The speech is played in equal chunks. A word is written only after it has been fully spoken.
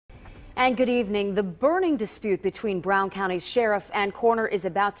And good evening. The burning dispute between Brown County's sheriff and coroner is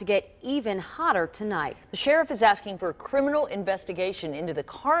about to get even hotter tonight. The sheriff is asking for a criminal investigation into the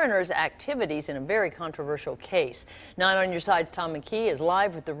coroner's activities in a very controversial case. 9 on Your Side's Tom McKee is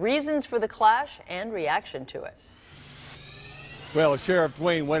live with the reasons for the clash and reaction to it. Well, Sheriff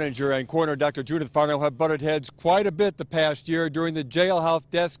Dwayne Wenninger and Coroner Dr. Judith Farno have butted heads quite a bit the past year during the jailhouse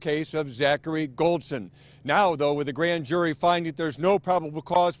death case of Zachary Goldson. Now, though, with the grand jury finding there's no probable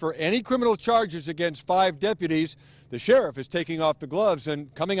cause for any criminal charges against 5 deputies, the sheriff is taking off the gloves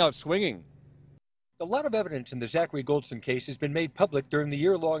and coming out swinging. A lot of evidence in the Zachary Goldson case has been made public during the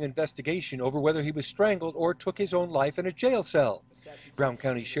year-long investigation over whether he was strangled or took his own life in a jail cell. Brown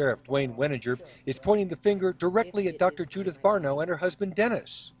County Sheriff Dwayne Wenninger is pointing the finger directly at Dr. Judith Farno and her husband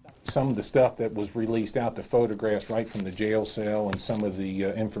Dennis. Some of the stuff that was released out, the photographs right from the jail cell and some of the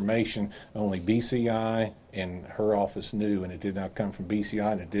information, only BCI and her office knew, and it did not come from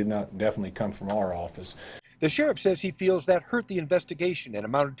BCI, and it did not definitely come from our office. The sheriff says he feels that hurt the investigation and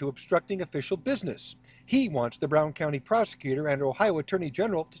amounted to obstructing official business. He wants the Brown County prosecutor and Ohio Attorney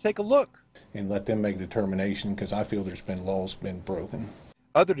General to take a look and let them make a determination, because I feel there's been laws been broken.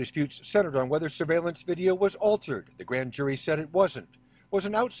 Other disputes centered on whether surveillance video was altered. The grand jury said it wasn't. Was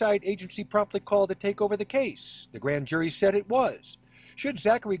an outside agency promptly called to take over the case? The grand jury said it was. Should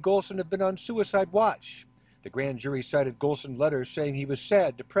Zachary Goldson have been on suicide watch? The grand jury cited Goldson letters saying he was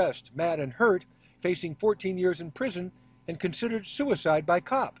sad, depressed, mad, and hurt, facing 14 years in prison, and considered suicide by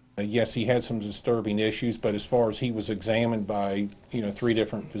cop. Yes, he had some disturbing issues, but as far as he was examined by, 3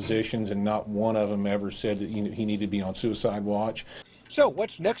 different physicians, and not one of them ever said that he needed to be on suicide watch. So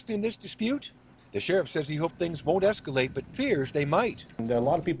what's next in this dispute? The sheriff says he hopes things won't escalate, but fears they might. A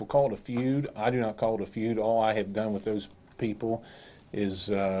lot of people call it a feud. I do not call it a feud. All I have done with those people is,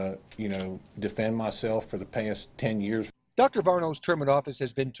 defend myself for the past 10 years. Dr. Varno's term in office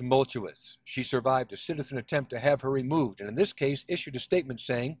has been tumultuous. She survived a citizen attempt to have her removed, and in this case issued a statement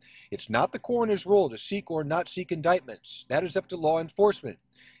saying it's not the coroner's role to seek or not seek indictments. That is up to law enforcement,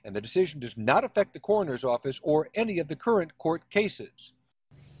 and the decision does not affect the coroner's office or any of the current court cases.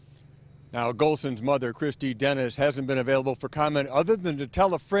 Now, Golson's mother, Christy Dennis, hasn't been available for comment other than to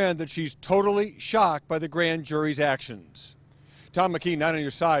tell a friend that she's totally shocked by the grand jury's actions. Tom McKee, 9 on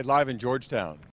Your Side, live in Georgetown.